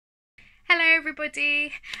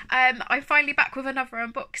everybody, I'm finally back with another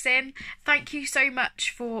unboxing. Thank you so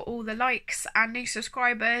much for all the likes and new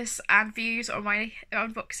subscribers and views on my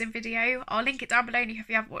unboxing video. I'll link it down below if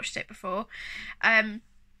you haven't watched it before.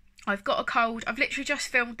 I've got a cold. I've literally just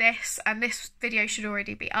filmed this and this video should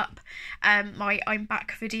already be up, my I'm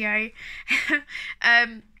back video.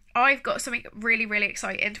 I've got something really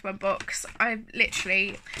exciting to unbox. I've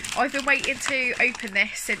been waiting to open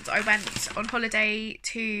this since I went on holiday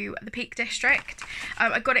to the Peak District.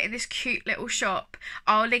 I got it in this cute little shop.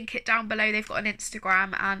 I'll link it down below. They've got an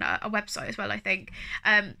Instagram and a website as well, I think.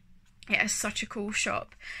 Yeah, it's such a cool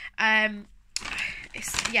shop.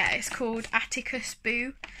 It's called Atticus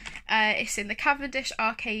Boo. It's in the Cavendish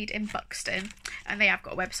Arcade in Buxton, and they have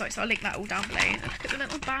got a website, so I'll link that all down below. Look at the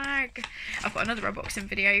little bag. I've got another unboxing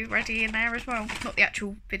video ready in there as well. Not the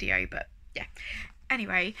actual video, but yeah.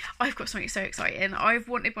 Anyway, I've got something so exciting. I've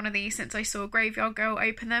wanted one of these since I saw Graveyard Girl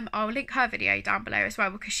open them. I'll link her video down below as well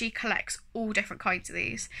because she collects all different kinds of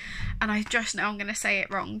these, and I just know I'm going to say it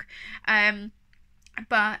wrong.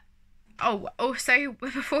 Oh, also,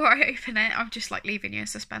 before I open it, I'm just like leaving you in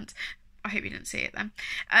suspense. I hope you didn't see it then.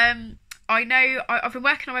 I know I've been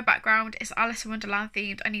working on my background. It's Alice in Wonderland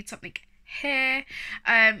themed. I need something here.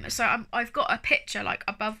 So I've got a picture like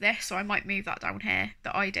above this, so I might move that down here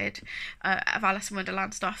that I did of Alice in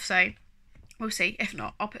Wonderland stuff. So we'll see. If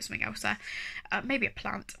not, I'll put something else there. Maybe a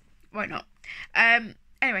plant. Why not?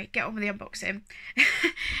 Anyway, get on with the unboxing.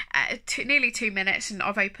 Nearly 2 minutes and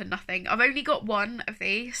I've opened nothing. I've only got one of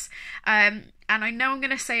these. And I know I'm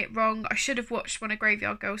going to say it wrong. I should have watched one of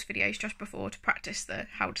Graveyard Girl's videos just before to practice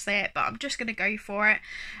how to say it. But I'm just going to go for it.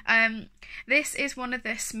 This is one of the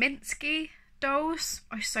Smiski dolls.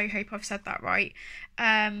 I so hope I've said that right.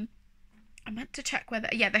 I meant to check whether...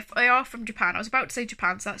 Yeah, they are from Japan. I was about to say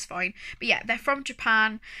Japan, so that's fine. But yeah, they're from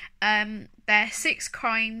Japan. They're 6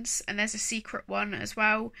 kinds, and there's a secret one as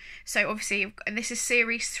well. So obviously, and this is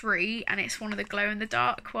series 3, and it's one of the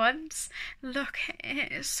glow-in-the-dark ones. Look at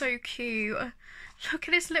it. It's so cute. Look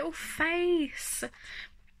at his little face.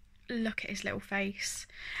 Look at his little face.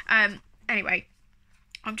 Anyway,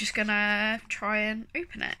 I'm just gonna try and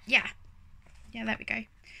open it. Yeah, there we go.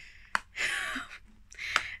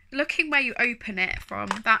 Looking where you open it from,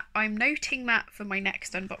 that I'm noting that for my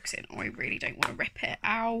next unboxing. Oh, I really don't want to rip it.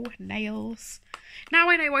 Ow, nails. Now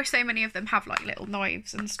I know why so many of them have like little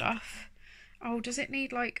knives and stuff. Oh, does it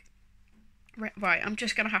need like... Right, I'm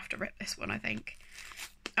just going to have to rip this one, I think.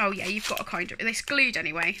 Oh yeah, you've got a kind of... It's glued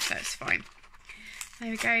anyway, so it's fine.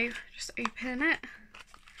 There we go. Just open it.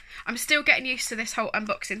 I'm still getting used to this whole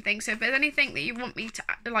unboxing thing, so if there's anything that you want me to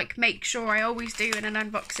like make sure I always do in an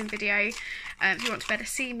unboxing video, if you want to better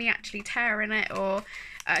see me actually tearing it or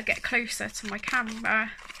get closer to my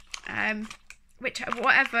camera,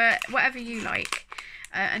 whatever you like,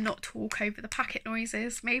 and not talk over the packet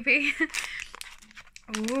noises maybe.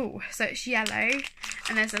 Ooh, so it's yellow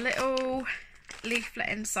and there's a little leaflet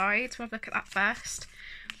inside, so I'll look at that first.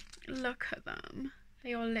 Look at them,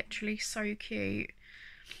 they are literally so cute.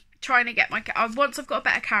 Trying to get my... once I've got a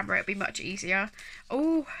better camera, it'll be much easier.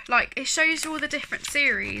 Oh, like, it shows you all the different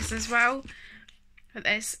series as well. But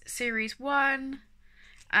there's series 1,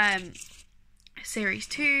 series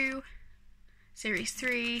 2, series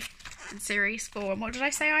 3, and series 4. And what did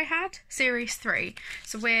I say I had? Series 3.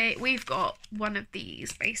 So we've got one of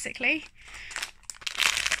these, basically.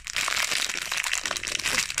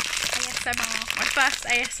 ASMR. My first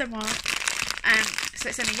ASMR. So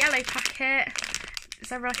it's in a yellow packet. Is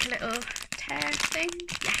there like a little tear thing?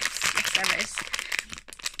 Yes there is.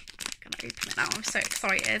 I'm gonna open it now, I'm so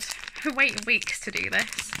excited. I've been waiting weeks to do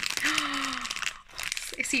this.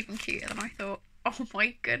 It's even cuter than I thought. Oh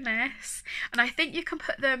my goodness. And I think you can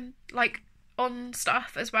put them like on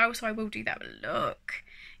stuff as well, so I will do that. But look,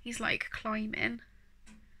 he's like climbing.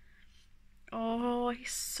 Oh,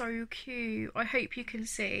 he's so cute. I hope you can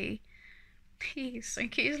see. He's so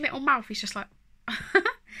cute. His little mouth, he's just like...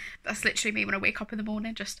 That's literally me when I wake up in the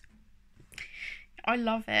morning, just... I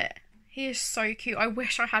love it. He is so cute. I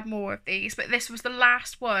wish I had more of these, but this was the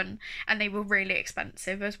last one, and they were really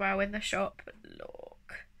expensive as well in the shop. But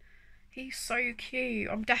look, he's so cute.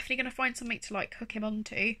 I'm definitely going to find something to like hook him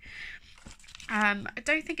onto. I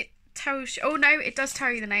don't think it tells you... Oh no, it does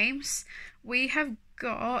tell you the names. We have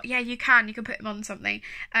got... Yeah, you can put him on something.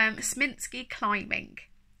 Smiski Climbing.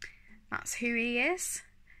 That's who he is.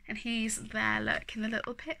 And he's there, look, in the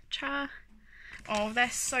little picture. Oh, they're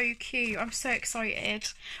so cute. I'm so excited.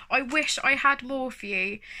 I wish I had more for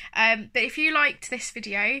you. But if you liked this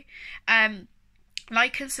video,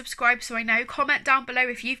 like and subscribe so I know. Comment down below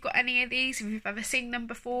if you've got any of these, if you've ever seen them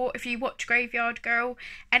before, if you watch Graveyard Girl,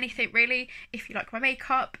 anything really, if you like my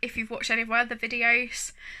makeup, if you've watched any of my other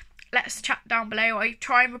videos. Let's chat down below. I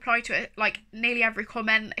try and reply to it, like, nearly every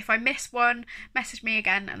comment. If I miss one, message me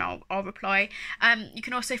again and I'll reply. You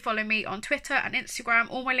can also follow me on Twitter and Instagram.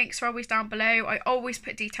 All my links are always down below. I always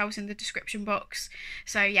put details in the description box.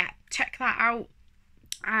 So yeah, check that out.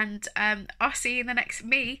 And I'll see you in the next,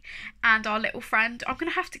 me and our little friend. I'm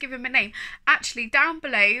gonna have to give him a name. Actually, down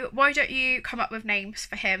below, why don't you come up with names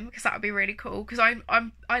for him, because that would be really cool, because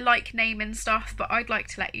I like naming stuff, but I'd like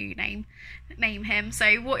to let you name him.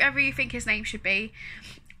 So whatever you think his name should be,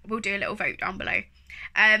 we'll do a little vote down below.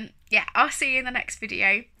 Yeah, I'll see you in the next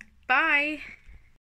video. Bye.